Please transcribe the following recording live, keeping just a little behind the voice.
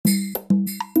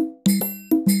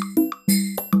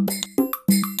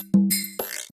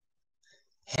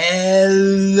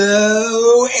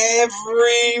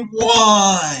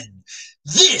everyone.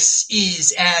 This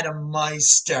is Adam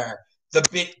Meister, the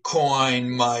Bitcoin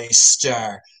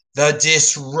Meister, the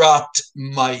Disrupt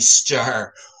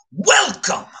Meister.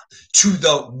 Welcome to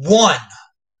the One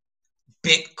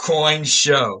Bitcoin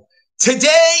Show.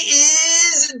 Today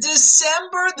is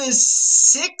December the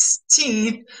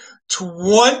 16th,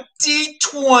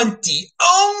 2020.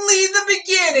 Only the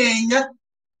beginning.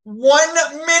 1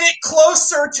 minute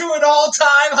closer to an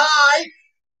all-time high.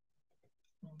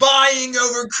 Buying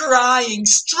over crying.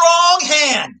 Strong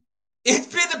hand. It's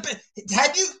been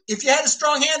if you had a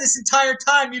strong hand this entire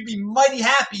time, you'd be mighty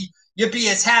happy. You'd be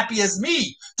as happy as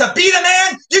me. To beat a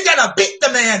man, you gotta beat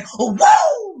the man.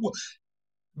 Whoa!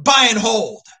 Buy and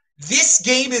hold. This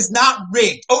game is not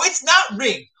rigged. Oh, it's not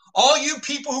rigged. All you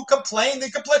people who complain,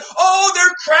 oh,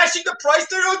 they're crashing the price.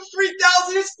 They're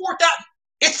 3,000, it's 4,000.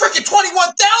 It's freaking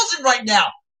 21,000 right now.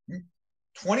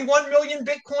 21 million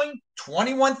Bitcoin,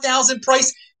 21,000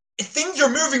 price. Things are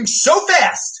moving so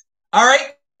fast. All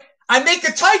right. I make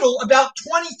a title about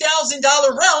 $20,000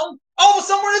 realm. All of a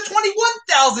sudden we're in a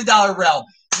 $21,000 realm.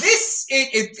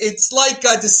 It's like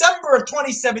December of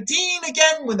 2017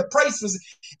 again when the price was.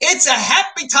 It's a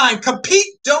happy time.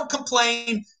 Compete, don't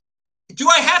complain. Do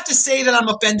I have to say that I'm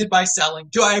offended by selling?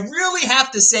 Do I really have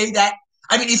to say that?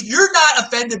 I mean, if you're not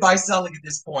offended by selling at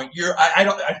this point,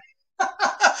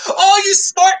 all you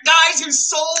smart guys who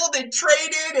sold and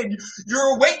traded and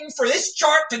you're waiting for this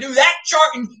chart to do that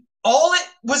chart, and all it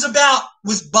was about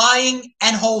was buying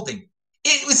and holding.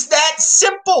 It was that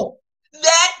simple.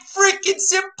 That freaking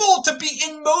simple to be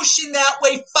in motion that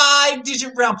way,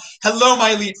 5-digit realm. Hello, my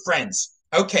elite friends.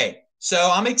 Okay, so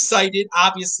I'm excited,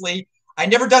 obviously. I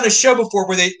never done a show before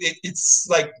where it's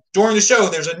like during the show,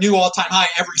 there's a new all-time high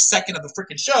every second of the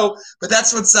freaking show, but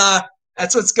that's what's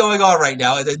going on right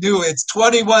now. It's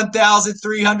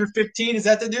 21,315. Is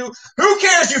that the new? Who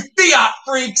cares, you fiat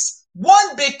freaks?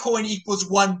 1 Bitcoin equals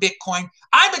 1 Bitcoin.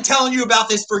 I've been telling you about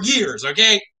this for years,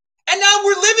 okay? And now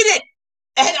we're living it.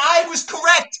 And I was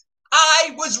correct.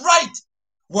 I was right.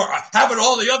 Well, how about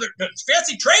all the other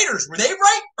fancy traders? Were they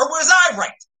right or was I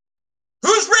right?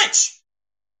 Who's rich?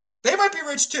 They might be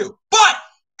rich too, but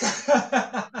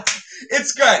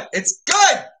it's good. It's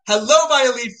good. Hello, my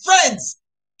elite friends.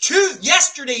 To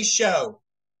yesterday's show.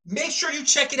 Make sure you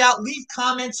check it out. Leave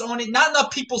comments on it. Not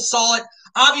enough people saw it.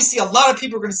 Obviously, a lot of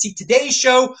people are going to see today's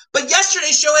show, but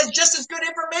yesterday's show has just as good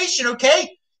information,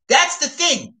 okay? That's the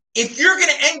thing. If you're going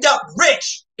to end up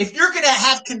rich, if you're going to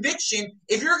have conviction,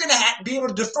 if you're going to be able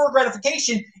to defer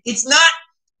gratification, it's not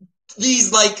these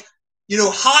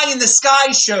high in the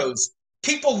sky shows.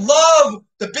 People love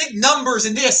the big numbers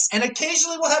and this, and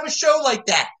occasionally we'll have a show like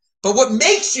that. But what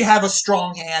makes you have a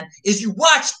strong hand is you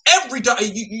watch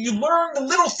you learn the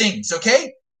little things,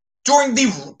 okay? During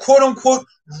the quote-unquote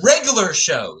regular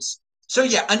shows. So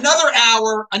yeah, another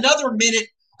hour, another minute,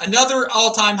 another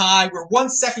all-time high. We're 1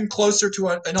 second closer to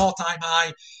an all-time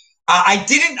high. I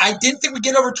didn't think we'd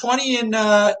get over 20 in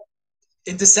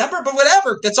December, but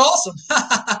whatever. That's awesome.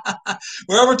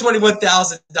 We're over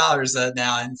 $21,000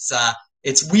 now, and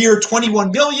it's weird.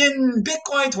 21 million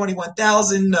Bitcoin,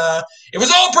 21,000. It was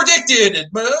all predicted.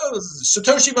 But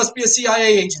Satoshi must be a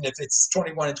CIA agent if it's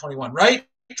 21 and 21, right?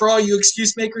 For all you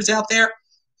excuse makers out there.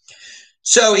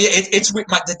 So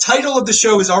the title of the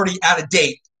show is already out of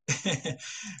date.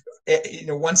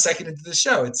 1 second into the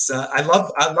show, it's I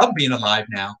love being alive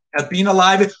now. Being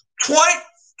alive,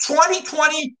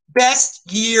 2020 best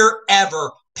year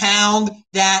ever. Pound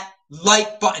that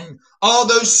like button. All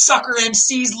those sucker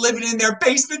MCs living in their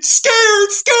basement, scared.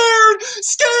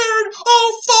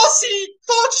 Oh, Fauci,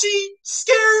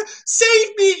 scared.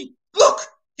 Save me. Look,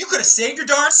 you could have saved your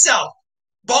darn self.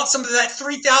 Bought some of that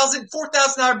 $3,000,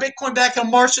 $4,000 Bitcoin back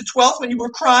on March the 12th when you were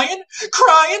crying,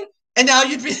 and now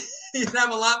you'd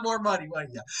have a lot more money,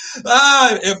 wouldn't you?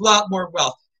 A lot more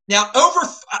wealth. Now,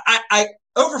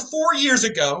 over 4 years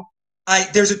ago,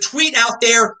 there's a tweet out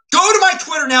there. Go to my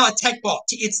Twitter now at TechBall.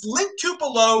 It's linked to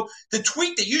below the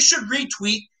tweet that you should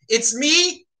retweet. It's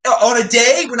me on a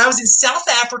day when I was in South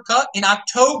Africa in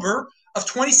October of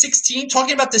 2016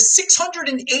 talking about the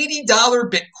 $680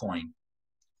 Bitcoin.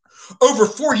 Over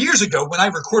 4 years ago, when I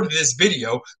recorded this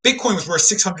video, Bitcoin was worth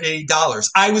 $680.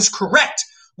 I was correct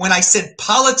when I said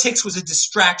politics was a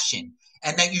distraction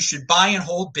and that you should buy and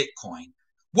hold Bitcoin.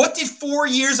 What did 4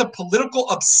 years of political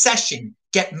obsession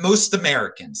get most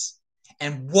Americans?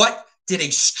 And what did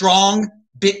a strong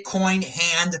Bitcoin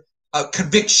hand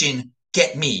conviction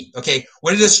get me? Okay,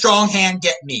 what did a strong hand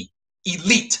get me?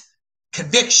 Elite,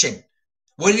 conviction.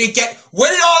 What did it get? What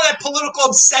did all that political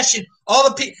obsession,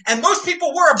 and most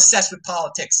people were obsessed with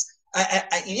politics.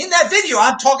 In that video,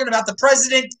 I'm talking about the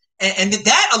president and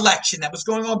that election that was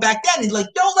going on back then. And like,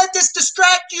 don't let this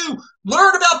distract you.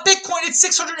 Learn about Bitcoin at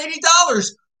 $680.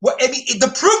 I mean,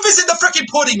 the proof is in the freaking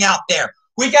pudding out there.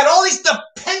 We got all these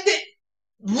dependent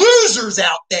losers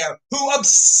out there who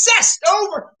obsessed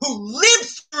over, who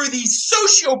lived through these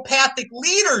sociopathic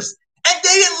leaders, and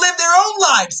they didn't live their own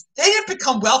lives. They didn't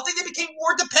become wealthy. They became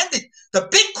more dependent. The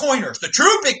Bitcoiners, the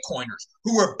true Bitcoiners,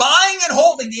 who were buying and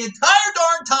holding the entire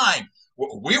darn time.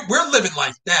 We're living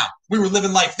life now. We were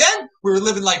living life then. We were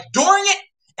living life during it.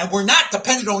 And we're not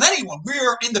dependent on anyone. We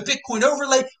are in the Bitcoin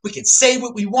overlay. We can say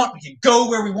what we want. We can go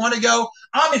where we want to go.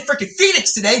 I'm in freaking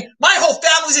Phoenix today. My whole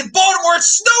family's in Baltimore.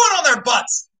 It's snowing on their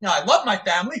butts. Now, I love my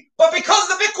family, but because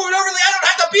of the Bitcoin overlay, I don't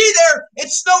have to be there.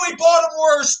 It's snowy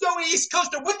Baltimore or snowy East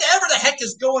Coast or whatever the heck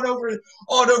is going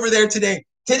on over there today.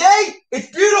 Today, it's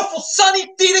beautiful,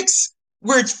 sunny Phoenix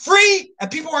where it's free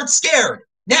and people aren't scared.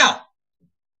 Now,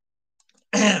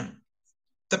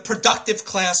 the productive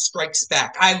class strikes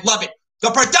back. I love it. The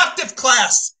productive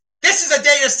class. This is a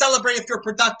day to celebrate if you're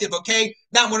productive, okay?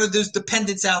 Not one of those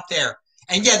dependents out there.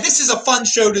 And yeah, this is a fun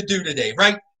show to do today,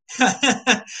 right?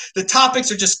 The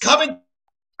topics are just coming.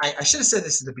 I should have said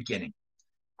this at the beginning.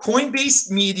 Coinbase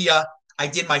Media, I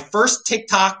did my first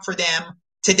TikTok for them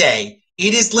today.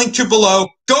 It is linked to below.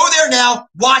 Go there now.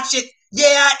 Watch it.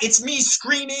 Yeah, it's me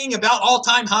screaming about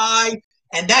all-time high.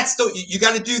 And that's you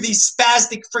got to do these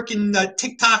spastic freaking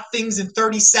TikTok things in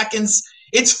 30 seconds.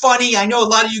 It's funny. I know a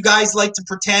lot of you guys like to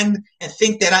pretend and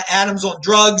think that Adam's on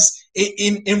drugs.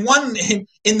 In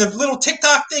the little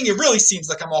TikTok thing, it really seems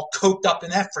like I'm all coked up in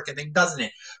that freaking thing, doesn't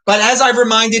it? But as I've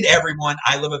reminded everyone,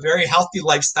 I live a very healthy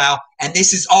lifestyle, and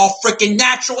this is all freaking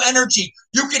natural energy.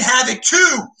 You can have it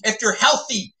too if you're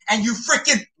healthy and you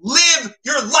freaking live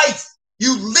your life.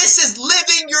 This is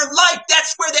living your life.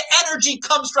 That's where the energy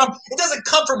comes from. It doesn't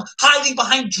come from hiding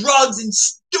behind drugs and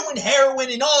doing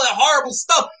heroin and all that horrible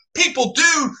stuff people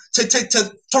do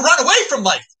to run away from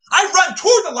life. I run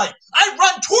toward the light. I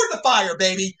run toward the fire,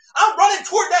 baby. I'm running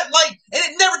toward that light, and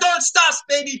it never darn stops,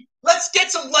 baby. Let's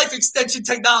get some life extension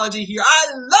technology here.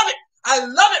 I love it. I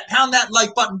love it. Pound that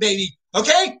like button, baby.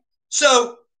 Okay?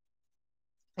 So,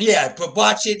 yeah, but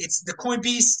watch it. It's the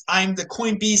Coinbase. I'm the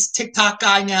Coinbase TikTok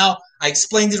guy now. I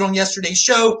explained it on yesterday's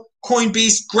show.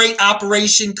 Coinbase, great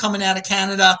operation coming out of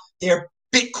Canada. They're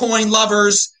Bitcoin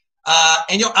lovers.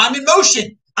 And, I'm in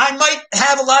motion. I might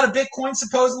have a lot of Bitcoin,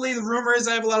 supposedly. The rumor is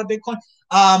I have a lot of Bitcoin.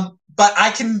 But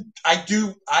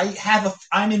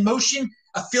I'm in motion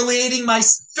affiliating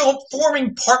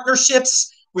forming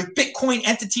partnerships with Bitcoin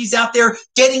entities out there,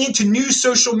 getting into new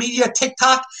social media,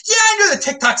 TikTok. Yeah, I know the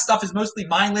TikTok stuff is mostly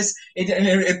mindless.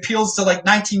 It appeals to like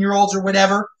 19-year-olds or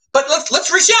whatever. But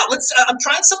let's reach out. I'm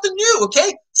trying something new,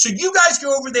 okay? So you guys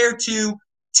go over there to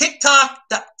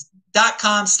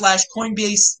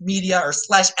TikTok.com/Coinbase Media or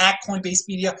 /@Coinbase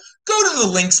Media. Go to the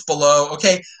links below,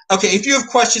 okay? Okay, if you have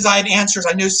questions, I have answers.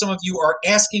 I know some of you are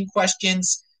asking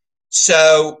questions.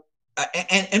 So,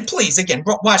 and please, again,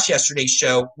 watch yesterday's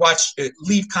show.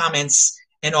 Leave comments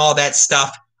and all that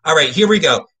stuff. All right, here we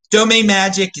go. Domain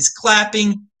Magic is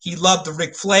clapping. He loved the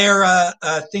Ric Flair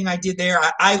thing I did there.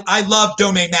 I love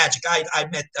Domain Magic. I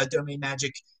met Domain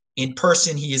Magic in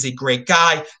person. He is a great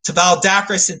guy. Taval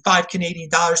Dakris and $5 Canadian.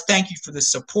 Thank you for the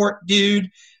support, dude.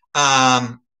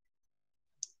 What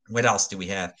else do we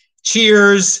have?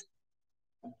 Cheers.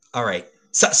 All right.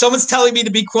 So, someone's telling me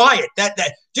to be quiet.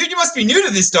 Dude, you must be new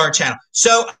to this darn channel.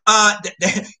 So,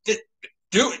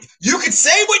 dude, you can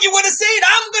say what you want to say, and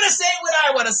I'm going to say what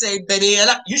I want to say, baby. And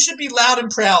you should be loud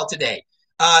and proud today.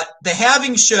 The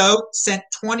Halving Show sent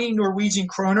 20 Norwegian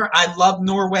kroner. I love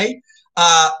Norway.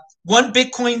 1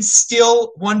 Bitcoin,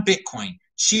 still 1 Bitcoin.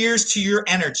 Cheers to your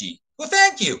energy. Well,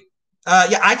 thank you.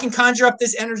 Yeah, I can conjure up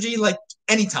this energy like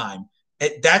anytime.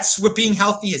 That's what being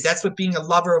healthy is. That's what being a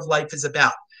lover of life is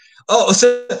about. Oh,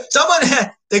 so someone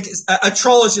a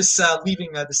troll is just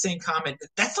leaving the same comment.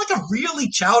 That's like a really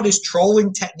childish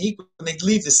trolling technique when they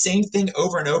leave the same thing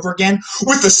over and over again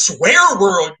with the swear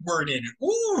word in it.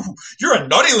 Ooh, you're a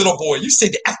naughty little boy. You say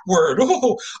the F word.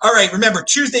 Ooh. All right, remember,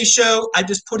 Tuesday show. I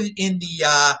just put it in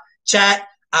the chat.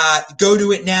 Go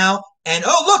to it now. And,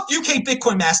 oh, look, UK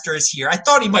Bitcoin Master is here. I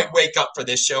thought he might wake up for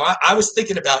this show. I was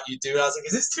thinking about you, dude. I was like,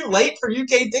 is this too late for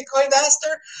UK Bitcoin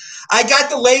Master? I got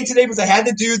delayed today because I had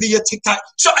to do the TikTok.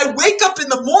 So I wake up in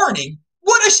the morning.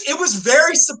 It was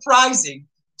very surprising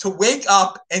to wake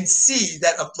up and see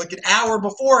that like an hour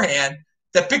beforehand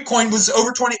that Bitcoin was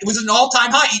over 20. It was an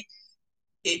all-time high.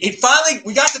 It finally,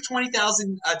 we got the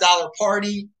 $20,000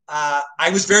 party. I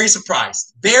was very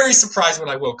surprised when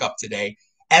I woke up today.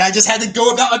 And I just had to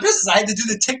go about my business. I had to do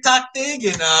the TikTok thing,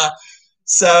 and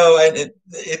so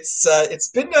it's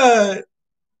been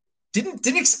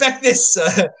Didn't expect this.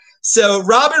 So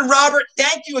Robert,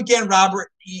 thank you again,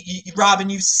 Robert. Robin,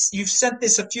 you've sent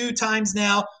this a few times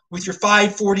now with your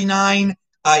 549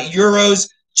 euros.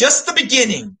 Just the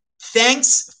beginning.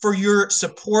 Thanks for your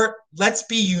support. Let's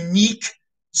be unique,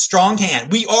 strong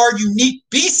hand. We are unique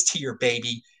beast here,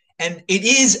 baby, and it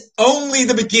is only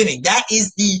the beginning. That's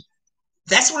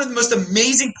one of the most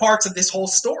amazing parts of this whole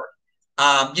story.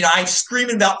 I'm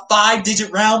screaming about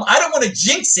 5-digit realm. I don't want to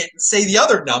jinx it and say the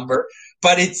other number,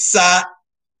 but it's back.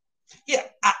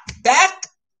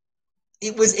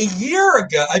 It was a year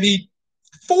ago.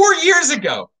 4 years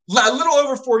ago, a little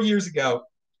over 4 years ago.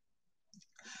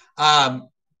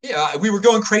 We were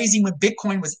going crazy when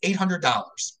Bitcoin was $800.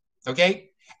 Okay,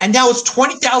 and now it's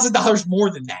 $20,000 more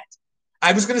than that.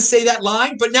 I was going to say that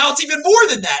line, but now it's even more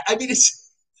than that.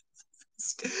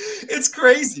 It's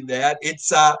crazy, man.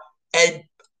 And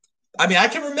I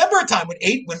can remember a time when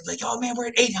oh man, we're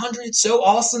at 800. It's so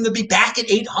awesome to be back at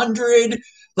 800.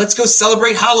 Let's go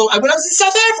celebrate Halloween. When I was in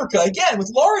South Africa again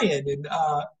with Lorian, and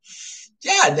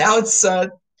now it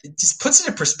just puts it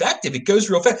in perspective. It goes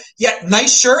real fast. Yeah,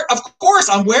 nice shirt. Of course,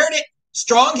 I'm wearing it.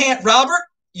 Strong hand, Robert.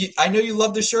 I know you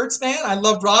love the shirts, man. I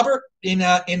loved Robert in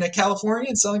California,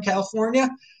 in Southern California.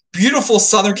 Beautiful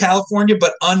Southern California,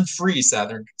 but unfree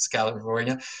Southern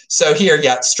California. So here,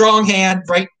 strong hand,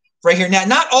 right here. Now,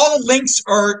 not all the links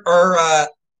are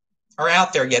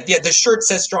out there yet. Yeah, the shirt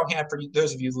says strong hand for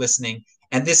those of you listening,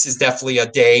 and this is definitely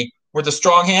a day where the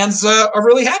strong hands are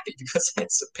really happy because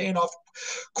it's paying off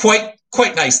quite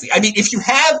nicely. If you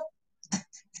have,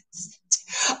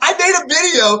 I made a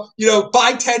video,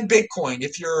 buy 10 Bitcoin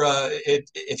if you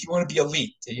want to be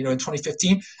elite, in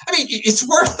 2015. It's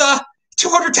worth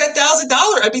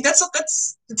 $210,000.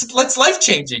 That's life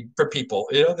changing for people.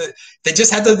 They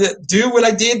just had to do what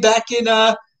I did back in.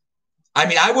 I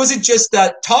wasn't just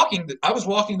talking; I was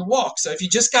walking the walk. So if you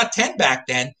just got 10 back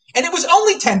then, and it was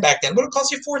only 10 back then, would it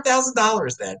cost you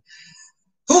 $4,000 then?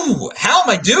 Ooh, how am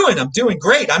I doing? I'm doing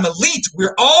great. I'm elite.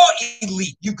 We're all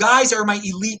elite. You guys are my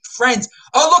elite friends.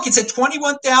 Oh, look, it's at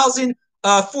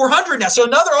 21,400 now. So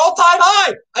another all-time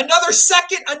high. Another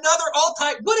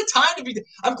all-time. What a time to be.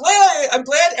 I'm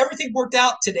glad everything worked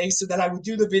out today so that I would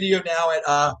do the video now at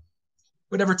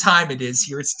whatever time it is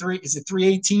here. Is it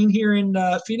 3:18 here in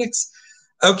Phoenix?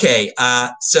 Okay.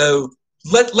 So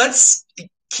let's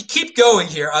keep going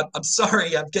here. I'm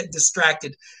sorry. I'm getting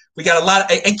distracted. We got a lot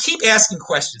and keep asking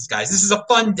questions, guys. This is a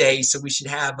fun day, so we should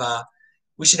have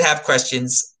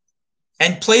questions.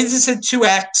 And play this in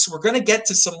 2x. We're going to get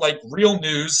to some real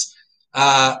news,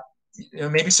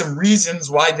 maybe some reasons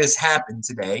why this happened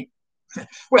today.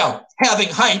 Well, halving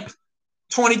hype,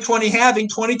 2020 halving,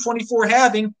 2024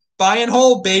 halving, buy and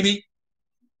hold, baby.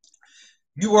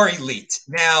 You are elite.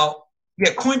 Now,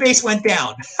 Coinbase went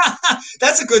down.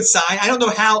 That's a good sign. I don't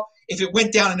know if it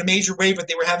went down in a major way, but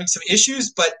they were having some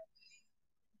issues. But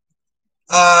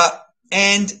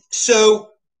and so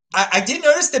I did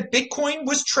notice that Bitcoin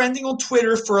was trending on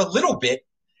Twitter for a little bit,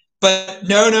 but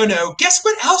no. Guess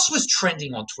what else was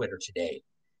trending on Twitter today?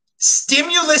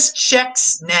 Stimulus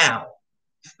checks now.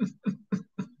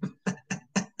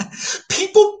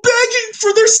 People begging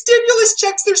for their stimulus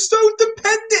checks. They're so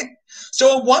dependent.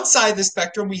 So on one side of the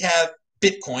spectrum, we have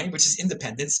Bitcoin, which is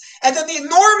independence. And then the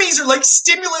normies are like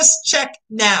stimulus check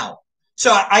now.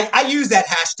 So I use that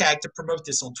hashtag to promote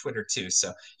this on Twitter too.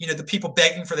 So, the people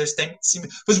begging for their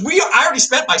because I already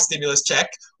spent my stimulus check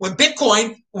when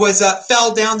Bitcoin was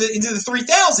fell down into the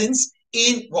 3,000s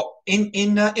in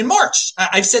March.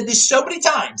 I've said this so many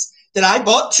times that I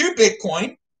bought 2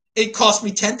 Bitcoin. It cost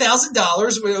me $10,000.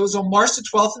 It was on March the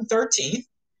 12th and 13th.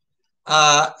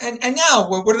 And now,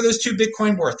 what are those 2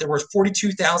 Bitcoin worth? They're worth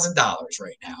 $42,000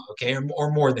 right now, okay,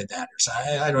 or more than that. So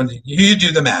I don't know. You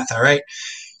do the math, all right?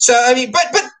 So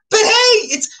but hey,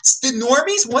 it's the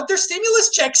normies want their stimulus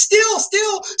check still.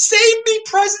 Save me,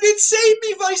 president. Save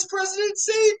me, vice president.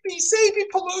 Save me,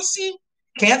 Pelosi.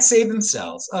 Can't save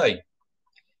themselves.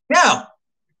 Now,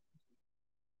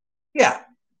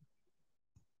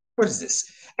 what is this?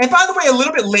 And by the way, a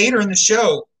little bit later in the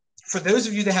show, for those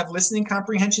of you that have listening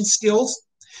comprehension skills,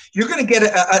 you're going to get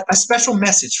a special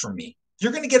message from me.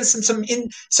 You're going to get some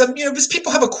because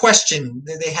people have a question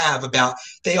that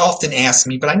they often ask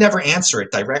me, but I never answer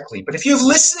it directly. But if you have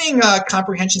listening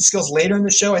comprehension skills later in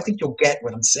the show, I think you'll get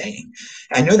what I'm saying.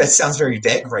 I know that sounds very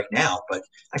vague right now, but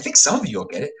I think some of you will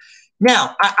get it.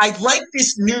 Now, I like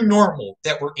this new normal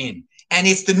that we're in. And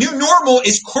it's the new normal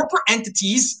is corporate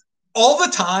entities all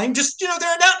the time, just,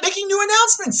 they're making new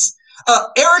announcements.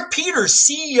 Eric Peters,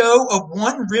 CEO of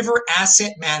One River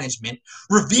Asset Management,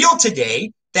 revealed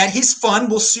today that his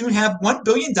fund will soon have $1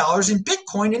 billion in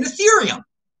Bitcoin and Ethereum.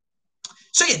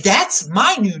 So yeah, that's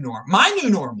my new norm. My new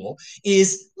normal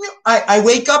is I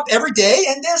wake up every day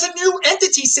and there's a new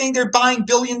entity saying they're buying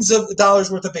billions of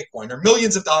dollars worth of Bitcoin or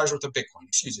millions of dollars worth of Bitcoin.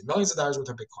 Excuse me, millions of dollars worth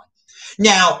of Bitcoin.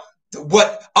 Now,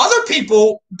 what other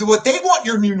people, what they want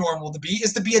your new normal to be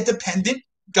is to be a dependent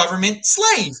government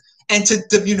slave and to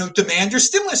demand your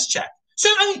stimulus check. So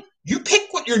I mean, you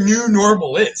pick what your new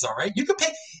normal is. All right, you can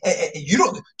pick. You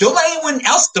don't let anyone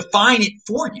else define it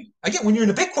for you. Again, when you're in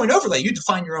a Bitcoin overlay, you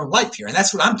define your own life here, and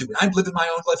that's what I'm doing. I'm living my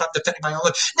own life. I'm defending my own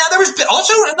life. Now, there was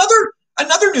also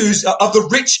another news of the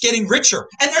rich getting richer,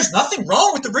 and there's nothing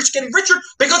wrong with the rich getting richer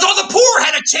because all the poor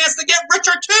had a chance to get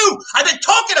richer too. I've been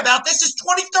talking about this since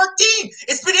 2013.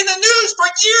 It's been in the news for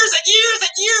years and years and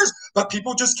years, but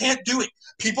people just can't do it.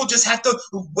 People just have to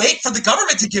wait for the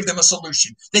government to give them a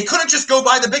solution. They couldn't just go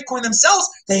buy the Bitcoin themselves.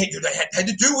 They had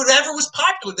to do whatever was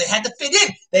popular. They had to fit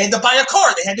in. They had to buy a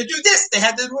car. They had to do this. They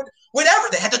had to do whatever.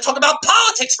 They had to talk about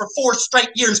politics for 4 straight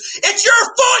years. It's your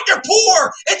fault you're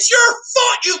poor. It's your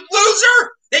fault, you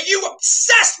loser, that you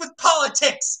obsessed with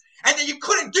politics and that you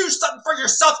couldn't do something for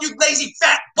yourself, you lazy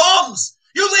fat bums.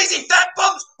 You lazy fat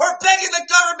bums are begging the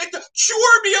government to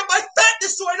cure me of my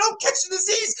fatness so I don't catch the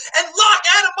disease and lock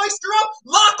Adam Meister up,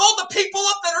 lock all the people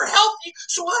up that are healthy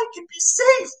so I can be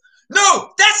safe.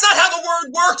 No, that's not how the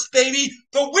word works, baby.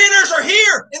 The winners are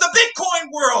here in the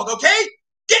Bitcoin world, okay?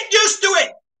 Get used to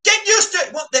it. Get used to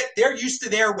it. Well, they're used to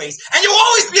their ways. And you'll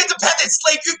always be a dependent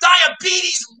slave, you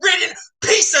diabetes-ridden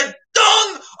piece of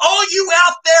dung. All you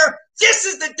out there, this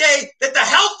is the day that the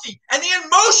healthy and the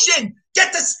emotion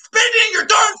get to spit in your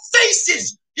darn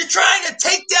faces. You're trying to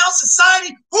take down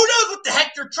society. Who knows what the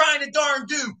heck you're trying to darn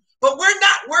do? But we're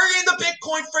not. We're in the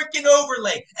Bitcoin freaking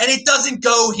overlay. And it doesn't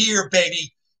go here,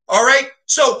 baby. All right?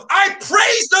 So I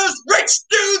praise those rich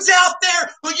dudes out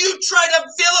there who you try to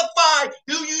vilify,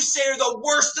 who you say are the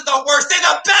worst of the worst. They're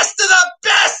the best of the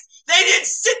best. They didn't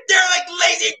sit there like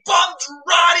lazy bums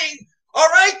rotting. All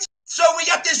right? So we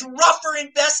got this rougher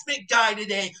investment guy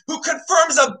today who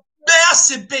confirms a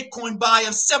massive Bitcoin buy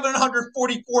of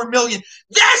 744 million.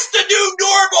 That's the new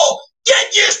normal.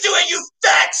 Get used to it, you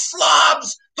fat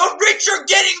slobs. The rich are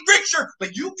getting richer,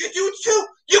 but you can do it too.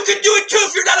 You can do it too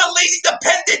if you're not a lazy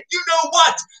dependent. You know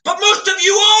what? But most of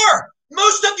you are.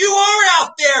 Most of you are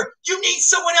out there. You need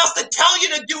someone else to tell you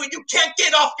to do it. You can't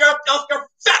get off your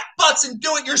fat butts and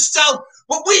do it yourself.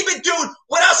 What we've been doing,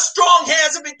 what us strong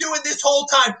hands have been doing this whole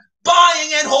time.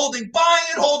 Buying and holding,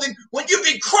 when you've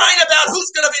been crying about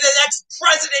who's going to be the next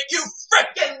president, you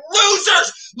freaking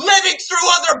losers living through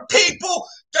other people.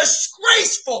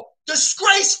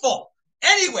 Disgraceful.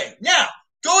 Anyway, now,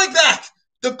 going back,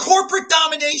 the corporate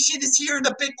domination is here in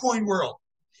the Bitcoin world.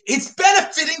 It's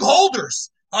benefiting holders,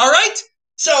 all right?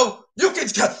 So you can,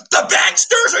 the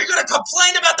banksters, are you going to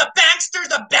complain about the banksters?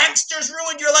 The banksters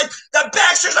ruined your life. The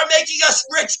banksters are making us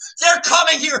rich. They're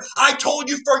coming here. I told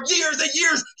you for years and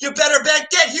years, you better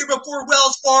get here before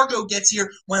Wells Fargo gets here.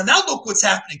 Well, now look what's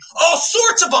happening. All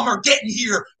sorts of them are getting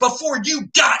here before you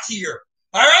got here.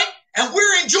 All right? And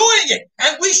we're enjoying it.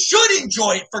 And we should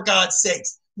enjoy it, for God's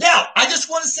sakes. Now, I just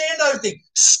want to say another thing.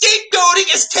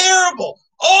 Scapegoating is terrible.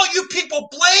 All you people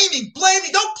blaming.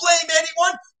 Don't blame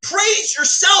anyone. Praise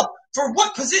yourself for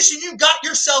what position you got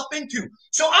yourself into.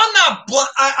 So I'm not,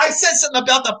 I said something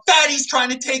about the fatties trying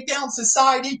to take down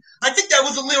society. I think that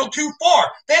was a little too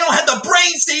far. They don't have the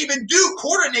brains to even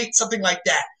coordinate something like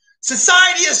that.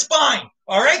 Society is fine,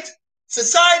 all right?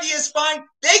 Society is fine.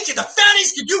 The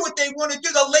fatties can do what they want to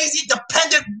do. The lazy,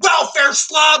 dependent, welfare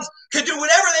slobs can do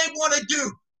whatever they want to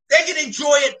do. They can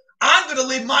enjoy it. I'm going to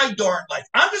live my darn life.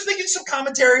 I'm just making some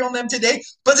commentary on them today,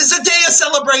 but it's a day of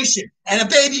celebration. And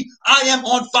baby, I am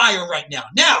on fire right now.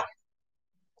 Now,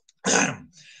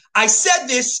 I said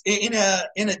this in a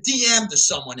DM to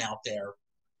someone out there.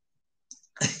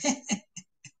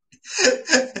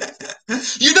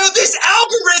 This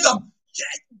algorithm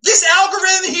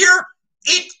here,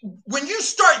 when you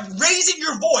start raising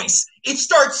your voice, it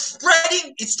starts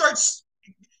spreading, it starts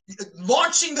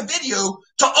launching the video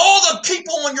to all the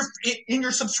people in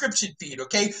your subscription feed,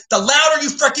 okay? The louder you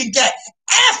freaking get.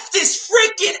 F this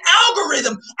freaking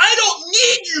algorithm. I don't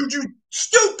need you, you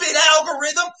stupid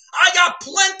algorithm. I got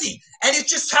plenty. And it's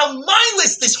just how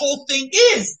mindless this whole thing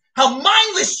is. How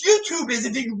mindless YouTube is.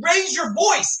 If you raise your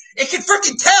voice, it can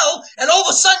freaking tell, and all of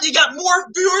a sudden you got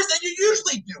more viewers than you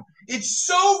usually do. It's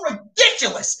so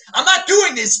ridiculous. I'm not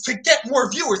doing this to get more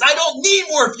viewers. I don't need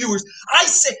more viewers. I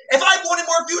say, if I wanted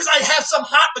more viewers, I'd have some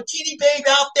hot bikini babe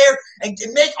out there and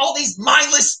make all these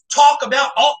mindless talk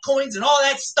about altcoins and all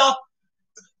that stuff.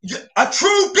 A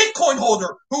true Bitcoin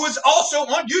holder who is also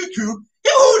on YouTube,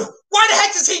 why the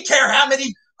heck does he care how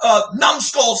many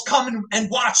numbskulls come and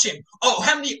watch him? Oh,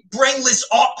 how many brainless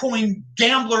altcoin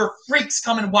gambler freaks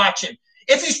come and watch him?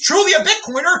 If he's truly a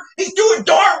Bitcoiner, he's doing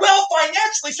darn well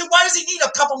financially. So why does he need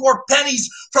a couple more pennies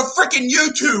from freaking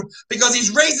YouTube? Because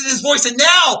he's raising his voice, and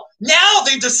now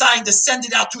they're deciding to send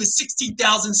it out to his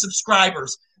 16,000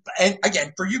 subscribers. And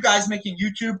again, for you guys making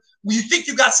YouTube, you think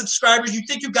you got subscribers, you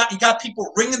think you got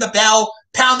people ringing the bell,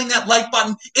 pounding that like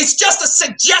button. It's just a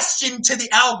suggestion to the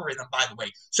algorithm, by the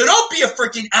way. So don't be a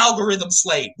freaking algorithm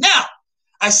slave. Now,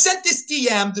 I sent this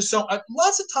DM to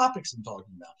lots of topics I'm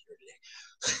talking about here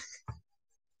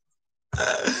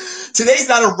today. Today's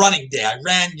not a running day. I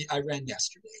ran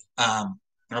yesterday. I'll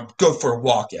go for a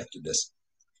walk after this.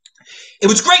 It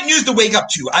was great news to wake up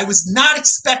to. I was not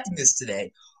expecting this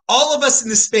today. All of us in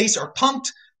this space are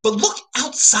pumped, but look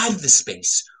outside of the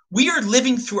space. We are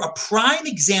living through a prime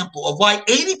example of why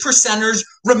 80%ers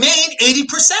remain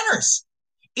 80%ers.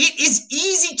 It is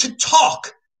easy to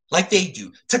talk like they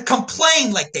do, to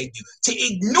complain like they do, to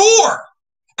ignore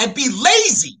and be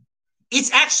lazy.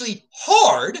 It's actually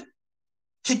hard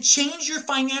to change your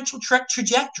financial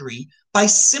trajectory by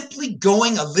simply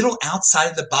going a little outside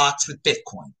of the box with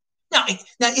Bitcoin. Now,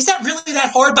 is that really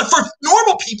that hard? But for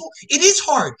normal people, it is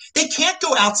hard. They can't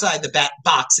go outside the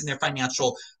box in their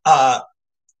financial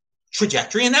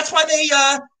trajectory, and that's why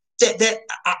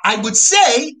I would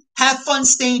say, have fun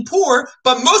staying poor,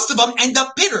 but most of them end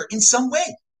up bitter in some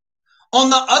way. On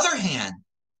the other hand,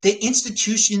 the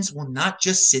institutions will not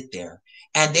just sit there,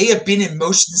 and they have been in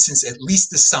motion since at least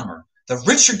the summer. The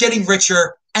rich are getting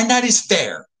richer, and that is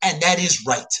fair, and that is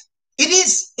right. It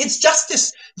is. It's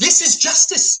justice. This is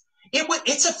justice.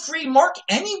 It's a free market.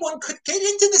 Anyone could get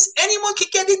into this. Anyone could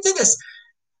get into this.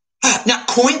 Now,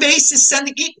 Coinbase is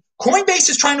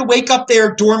trying to wake up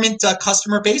their dormant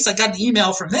customer base. I got an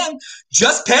email from them.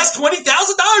 Just past $20,000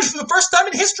 for the first time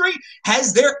in history.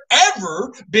 Has there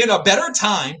ever been a better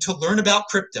time to learn about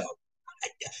crypto?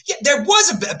 Yeah, there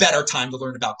was a better time to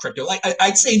learn about crypto. Like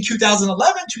I'd say in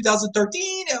 2011,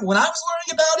 2013, when I was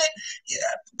learning about it. Yeah,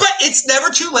 but it's never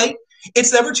too late.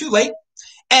 It's never too late.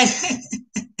 And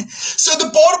so the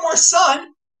Baltimore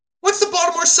Sun, what's the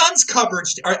Baltimore Sun's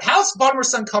coverage? Or how's Baltimore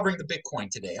Sun covering the Bitcoin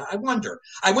today? I wonder.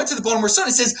 I went to the Baltimore Sun.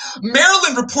 It says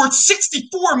Maryland reports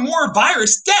 64 more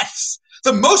virus deaths,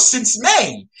 the most since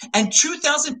May, and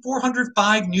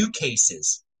 2,405 new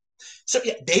cases. So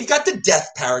yeah, they've got the death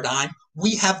paradigm.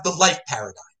 We have the life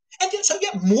paradigm. And so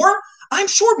yeah, I'm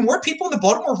sure more people in the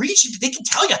Baltimore region, they can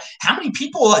tell you how many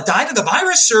people died of the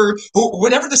virus or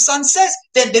whatever the Sun says.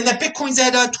 Then that Bitcoin's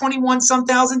at $21-some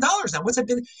thousand. Now, what's it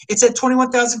been? It's at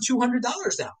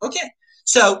 $21,200 now. Okay,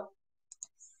 so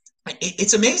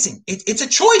it's amazing. It's a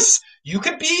choice. You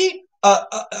could be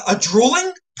a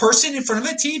drooling person in front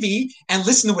of a TV and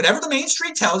listen to whatever the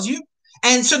mainstream tells you,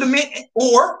 and so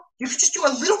or you could just do a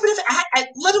little bit of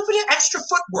extra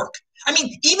footwork. I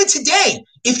mean, even today,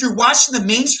 if you're watching the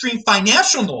mainstream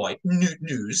financial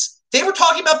news, they were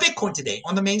talking about Bitcoin today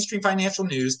on the mainstream financial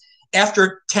news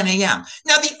after 10 a.m.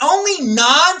 Now, the only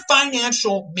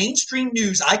non-financial mainstream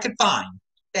news I could find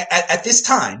at this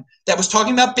time that was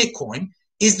talking about Bitcoin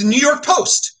is the New York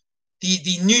Post.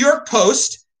 The New York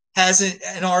Post has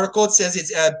an article. It says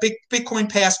it's Bitcoin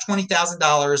passed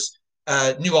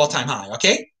 $20,000 new all-time high.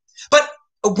 Okay, but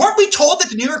weren't we told that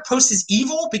the New York Post is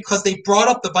evil because they brought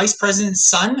up the vice president's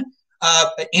son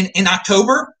in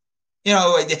October? You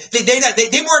know,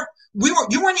 they weren't.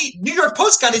 New York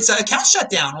Post got its account shut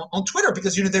down on Twitter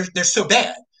because they're so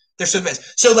bad. They're so bad.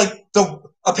 So like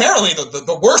apparently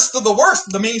the worst of the worst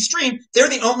of the mainstream, they're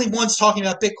the only ones talking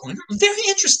about Bitcoin. Very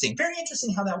interesting. Very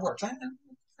interesting how that works. I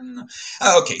don't know.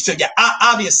 Okay, so yeah,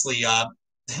 obviously,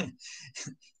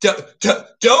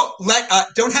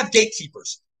 don't have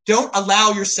gatekeepers. Don't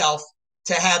allow yourself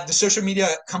to have the social media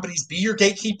companies be your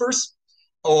gatekeepers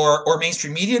or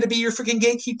mainstream media to be your freaking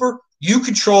gatekeeper. You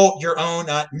control your own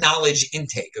knowledge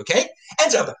intake, okay?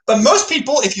 And but most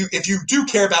people, if you do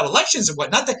care about elections and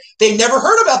whatnot, they never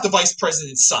heard about the vice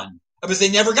president's son because they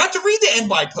never got to read the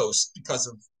NY Post because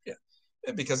of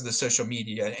the social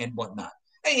media and whatnot.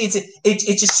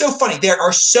 It's just so funny. There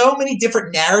are so many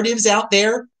different narratives out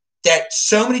there that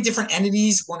so many different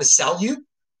entities want to sell you.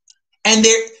 And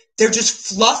they're just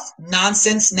fluff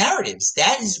nonsense narratives.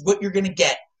 That is what you're going to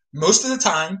get most of the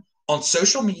time on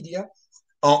social media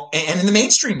and in the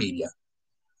mainstream media.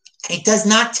 It does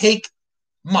not take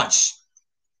much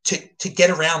to get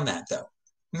around that, though.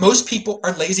 Most people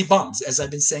are lazy bums, as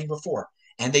I've been saying before,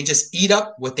 and they just eat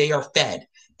up what they are fed,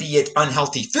 be it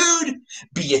unhealthy food,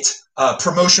 be it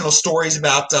promotional stories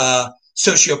about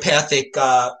sociopathic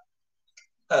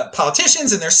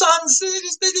politicians and their sons.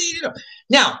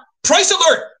 Now, Price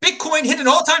alert! Bitcoin hit an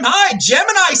all-time high.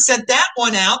 Gemini sent that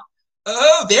one out.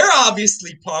 Oh, they're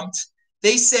obviously pumped.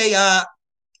 They say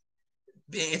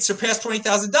it surpassed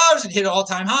 $20,000 and hit an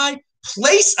all-time high.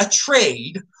 Place a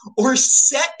trade or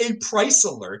set a price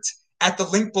alert at the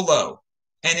link below.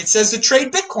 And it says to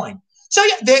trade Bitcoin. So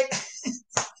yeah,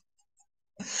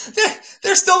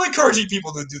 they're still encouraging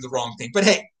people to do the wrong thing. But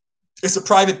hey, it's a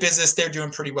private business. They're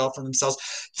doing pretty well for themselves.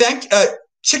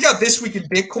 Check out This Week in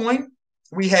Bitcoin.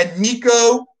 We had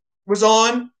Nico was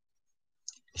on,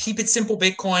 Keep It Simple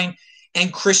Bitcoin,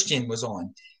 and Christian was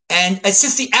on. And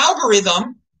since the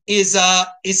algorithm is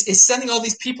sending all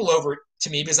these people over to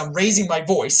me because I'm raising my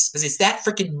voice, because it's that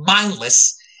freaking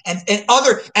mindless, and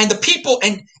the people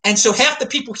and so half the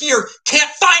people here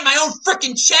can't find my own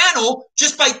freaking channel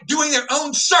just by doing their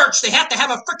own search. They have to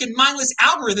have a freaking mindless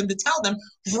algorithm to tell them.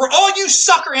 For all you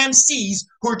sucker MCs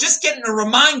who are just getting a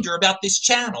reminder about this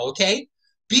channel, okay?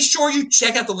 Be sure you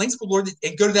check out the links below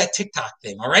and go to that TikTok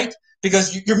thing, all right?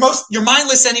 Because you're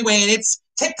mindless anyway, and it's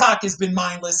TikTok has been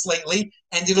mindless lately,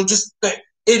 and it'll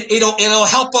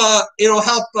help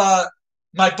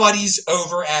my buddies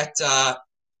over at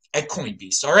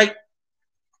Coinbase, all right?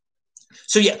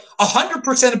 So yeah,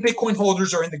 100% of Bitcoin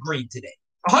holders are in the green today.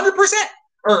 100%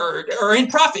 are in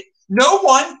profit. No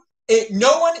one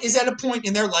is at a point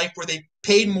in their life where they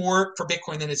paid more for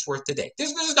Bitcoin than it's worth today.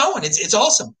 There's no one. It's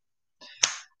awesome.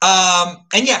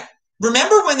 And yeah,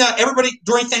 remember when everybody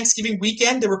during Thanksgiving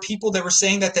weekend, there were people that were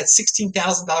saying that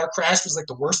 $16,000 crash was like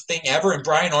the worst thing ever and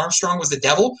Brian Armstrong was the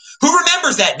devil? Who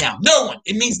remembers that now? No one.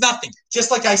 It means nothing. Just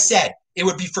like I said, it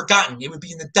would be forgotten. It would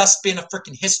be in the dustbin of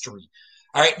freaking history.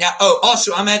 All right. Now,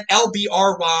 also, I'm at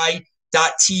lbry.tv,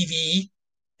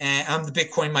 and I'm the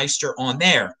Bitcoin Meister on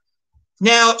there.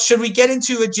 Now, should we get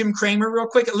into a Jim Cramer real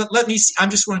quick? Let me see. I'm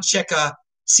just going to check,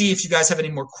 see if you guys have any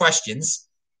more questions.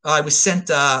 I was sent,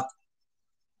 what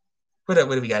do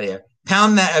we got here?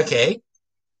 Pound that, okay.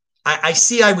 I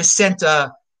see I was sent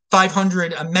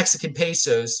 500 Mexican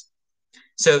pesos.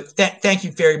 So thank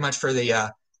you very much for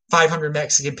the 500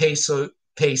 Mexican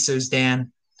pesos,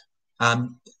 Dan.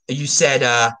 You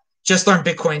said, just learned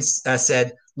Bitcoin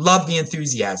said, love the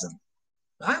enthusiasm.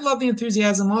 I love the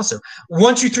enthusiasm also.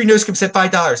 123 NoScope said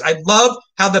 $5. I love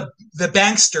how the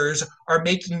banksters are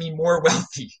making me more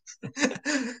wealthy.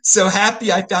 So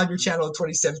happy I found your channel in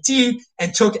 2017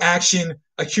 and took action,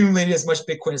 accumulated as much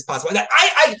Bitcoin as possible.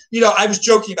 I was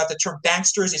joking about the term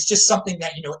banksters. It's just something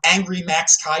that, angry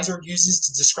Max Kaiser uses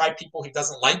to describe people he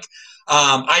doesn't like.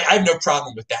 I have no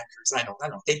problem with bankers. I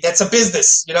don't think that's a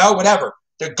business, whatever.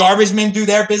 The garbage men do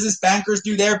their business. Bankers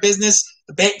do their business.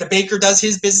 The baker does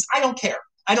his business. I don't care.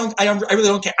 I really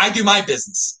don't care. I do my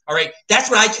business. All right. That's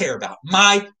what I care about.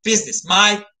 My business,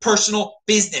 my personal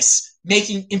business,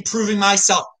 improving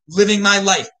myself, living my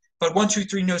life. But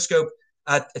 123 NoScope,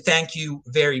 thank you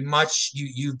very much.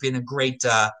 You've been a great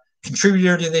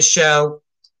contributor to this show.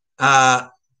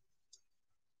 UK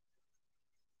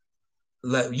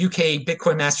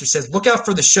Bitcoin Master says, look out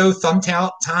for the show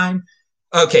thumbtail time.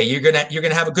 Okay, you're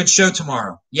gonna have a good show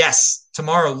tomorrow. Yes,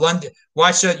 tomorrow, London.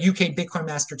 Watch UK Bitcoin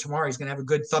Master tomorrow. He's gonna have a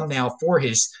good thumbnail for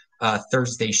his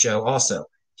Thursday show. Also,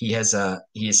 he has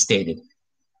stated.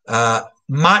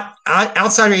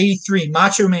 Outsider 83,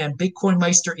 Macho Man, Bitcoin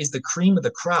Meister is the cream of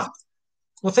the crop.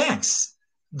 Well, thanks.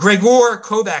 Gregor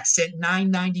Kovac sent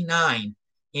 $9.99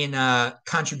 in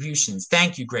contributions.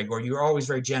 Thank you, Gregor. You're always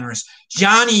very generous.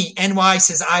 Johnny NY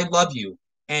says, I love you.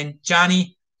 And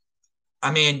Johnny,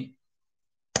 I mean,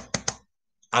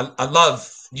 I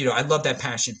love that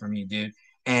passion from you, dude.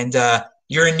 And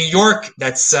you're in New York.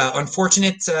 That's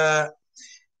unfortunate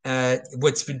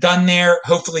what's been done there.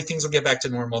 Hopefully things will get back to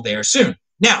normal there soon.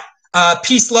 Now,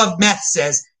 Peace Love Meth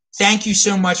says, thank you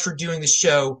so much for doing the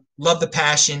show. Love the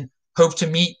passion. Hope to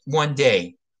meet one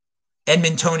day.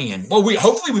 Edmontonian. Well,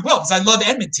 hopefully we will, because I love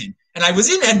Edmonton. And I was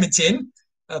in Edmonton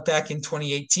back in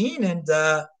 2018, and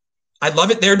I love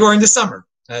it there during the summer.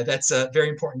 That's very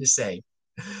important to say.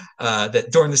 That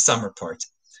during the summer part.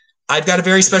 I've got a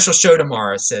very special show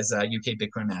tomorrow, says UK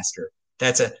Bitcoin Master.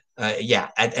 That's yeah.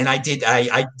 And I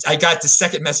got the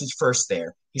second message first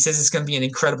there. He says it's going to be an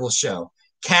incredible show.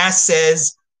 Cass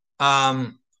says,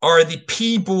 are the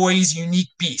P boys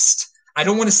unique beast? I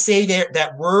don't want to say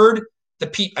that word.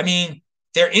 I mean,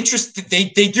 they're interested. They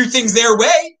do things their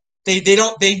way. They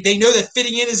know that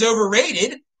fitting in is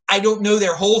overrated. I don't know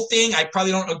their whole thing. I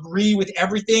probably don't agree with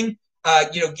everything.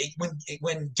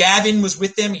 When Gavin was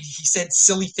with them, he said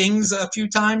silly things a few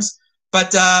times,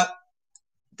 but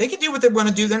they can do what they want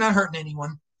to do. They're not hurting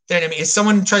anyone. I mean, if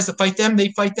someone tries to fight them, they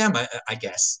fight them, I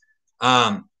guess.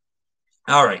 All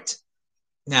right.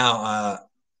 Now,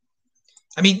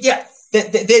 I mean, yeah,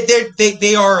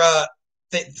 they are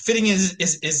fitting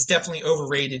is definitely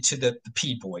overrated to the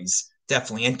P boys,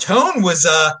 definitely. And Tone was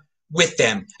with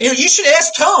them. You should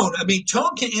ask Tone. I mean,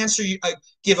 Tone can answer you,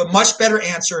 give a much better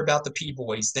answer about the P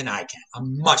boys than I can.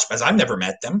 I'm much better. I've never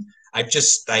met them. I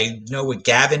know what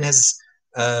Gavin has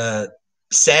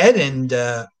said, and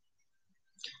yeah,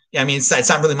 I mean, it's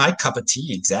not really my cup of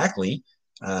tea exactly.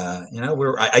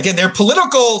 Again, they're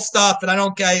political stuff, and I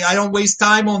don't waste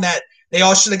time on that. They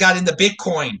all should have got into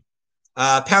Bitcoin.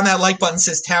 Pound that like button,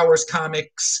 says Towers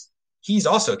Comics. He's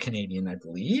also Canadian, I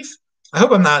believe. I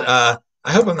hope I'm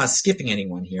not skipping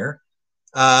anyone here.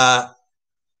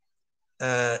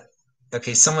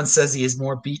 Okay, someone says he has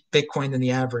more Bitcoin than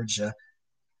the average.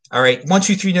 All right,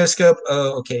 123 no scope.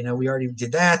 Oh, okay, no, we already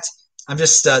did that. I'm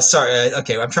just sorry.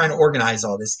 Okay, I'm trying to organize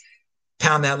all this.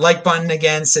 Pound that like button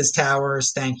again, says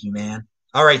Towers. Thank you, man.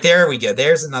 All right, there we go.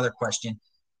 There's another question.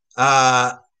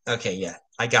 Okay, yeah,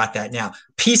 I got that now.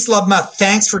 Peace, love, muff.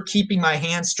 Thanks for keeping my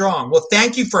hand strong. Well,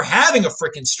 thank you for having a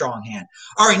freaking strong hand.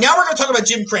 All right, now we're going to talk about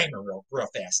Jim Cramer real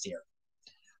fast here.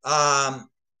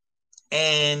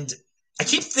 And I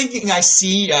keep thinking I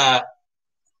see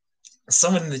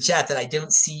someone in the chat that I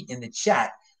don't see in the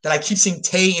chat, that I keep seeing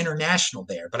Tay International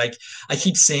there, but I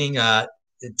keep seeing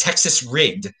Texas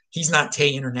Rigged. He's not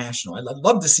Tay International. I'd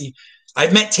love to see.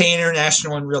 I've met Tay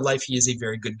International in real life. He is a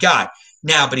very good guy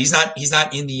now, but he's not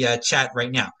in the chat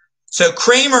right now. So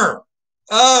Cramer,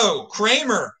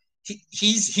 Cramer,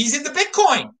 he's into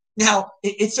Bitcoin now.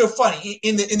 It's so funny.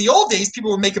 In the old days,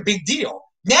 people would make a big deal.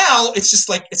 Now it's just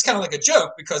like, it's kind of like a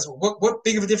joke, because what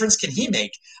big of a difference can he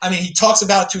make? I mean, he talks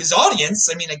about it to his audience.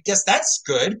 I mean, I guess that's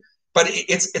good, but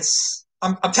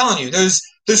I'm telling you, those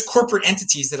corporate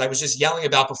entities that I was just yelling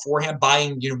about beforehand,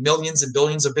 buying millions and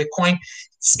billions of Bitcoin,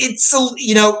 it's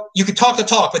you could talk the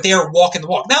talk, but they are walking the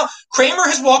walk. Now Cramer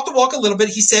has walked the walk a little bit.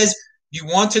 He says, you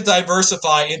want to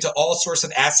diversify into all sorts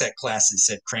of asset classes,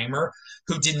 said Cramer,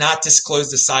 who did not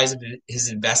disclose the size of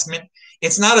his investment.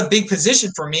 It's not a big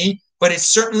position for me, but it's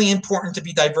certainly important to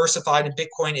be diversified, and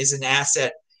Bitcoin is an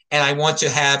asset, and I want to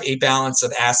have a balance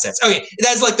of assets. Okay,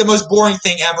 that's like the most boring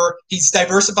thing ever. He's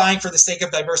diversifying for the sake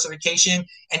of diversification,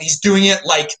 and he's doing it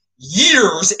like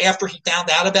years after he found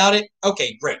out about it.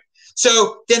 Okay, great.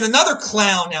 So then another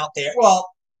clown out there, well,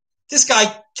 this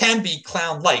guy can be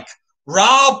clown-like.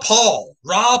 Rob Paul,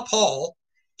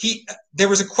 there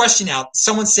was a question out.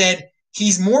 Someone said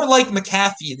he's more like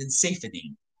McAfee than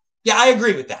Saifedean. Yeah, I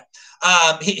agree with that.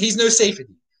 He's no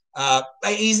Saifedean.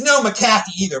 He's no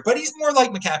McAfee either, but he's more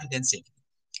like McAfee than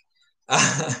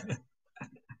Saifedean.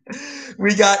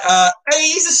 We got hey,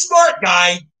 he's a smart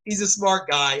guy. He's a smart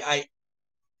guy.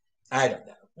 I don't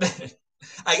know.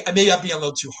 Maybe I'm being a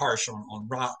little too harsh on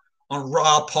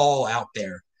Rob Paul out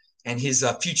there and his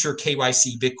future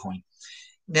KYC Bitcoin.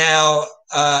 Now,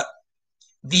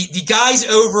 the guys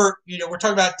over, we're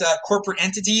talking about corporate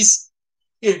entities.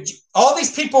 All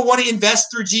these people want to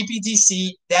invest through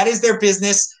GBTC. That is their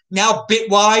business. Now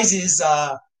Bitwise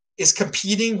is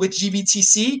competing with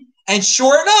GBTC, and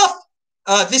sure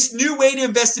enough, this new way to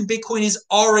invest in Bitcoin is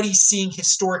already seeing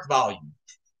historic volume.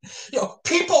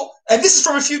 People, and this is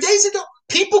from a few days ago,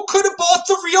 people could have bought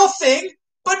the real thing,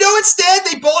 but no, instead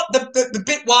they bought the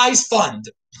Bitwise fund.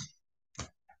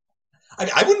 I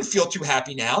mean, I wouldn't feel too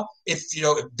happy now if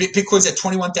Bitcoin's at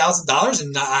 $21,000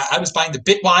 and I was buying the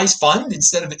Bitwise fund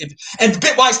instead of it. And the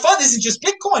Bitwise fund isn't just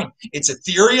Bitcoin; it's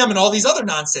Ethereum and all these other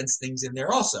nonsense things in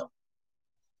there also.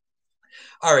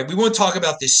 All right, we won't talk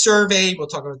about this survey. We'll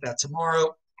talk about that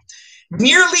tomorrow.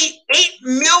 Nearly 8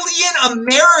 million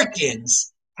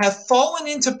Americans have fallen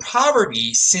into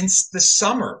poverty since the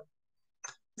summer.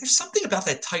 There's something about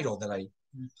that title that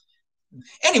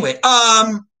Anyway,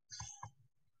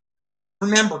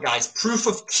 remember, guys, Proof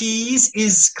of Keys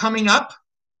is coming up.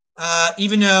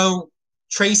 Even though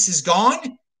Trace is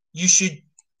gone, you should,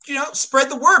 spread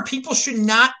the word. People should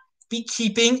not be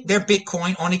keeping their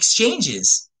Bitcoin on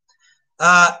exchanges.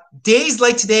 Days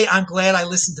like today, I'm glad I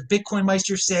listened to Bitcoin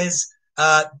Meister, says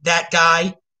that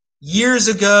guy. Years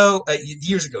ago, he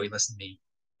listened to me,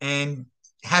 and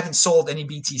haven't sold any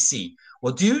BTC.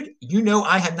 Well, dude,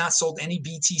 I have not sold any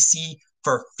BTC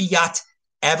for fiat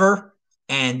ever.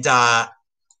 And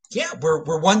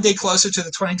we're one day closer to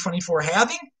the 2024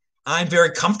 halving. I'm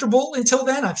very comfortable until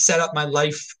then. I've set up my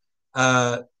life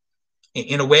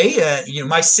in a way.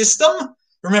 My system.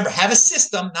 Remember, have a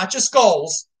system, not just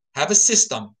goals. Have a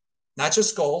system, not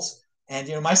just goals.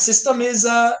 And my system is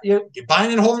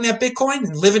buying and holding that Bitcoin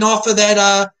and living off of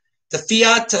that the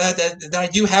fiat that I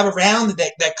do have around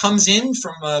that comes in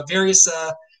from various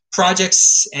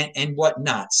projects and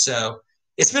whatnot. So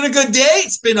It's been a good day.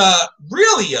 It's been a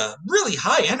really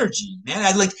high energy, man.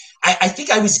 I think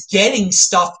I was getting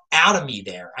stuff out of me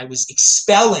there. I was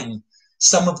expelling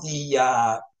some of the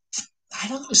I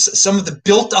don't know, some of the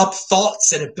built up thoughts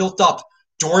that have built up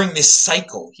during this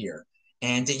cycle here.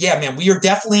 And yeah, man, we are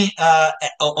definitely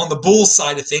on the bull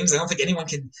side of things. I don't think anyone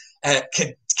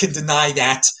can deny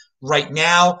that right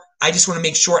now. I just want to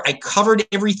make sure I covered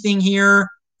everything here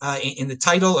in the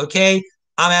title. Okay,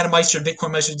 I'm Adam Meister,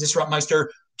 Bitcoin Meister, Disrupt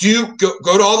Meister. Do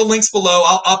go to all the links below.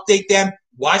 I'll update them.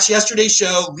 Watch yesterday's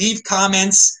show. Leave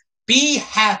comments. Be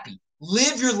happy.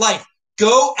 Live your life.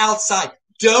 Go outside.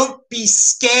 Don't be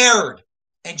scared,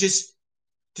 and just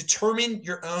determine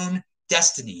your own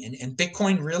destiny. And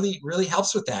Bitcoin really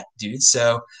helps with that, dude.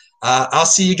 So I'll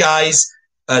see you guys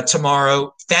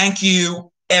tomorrow. Thank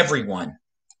you, everyone.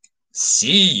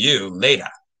 See you later.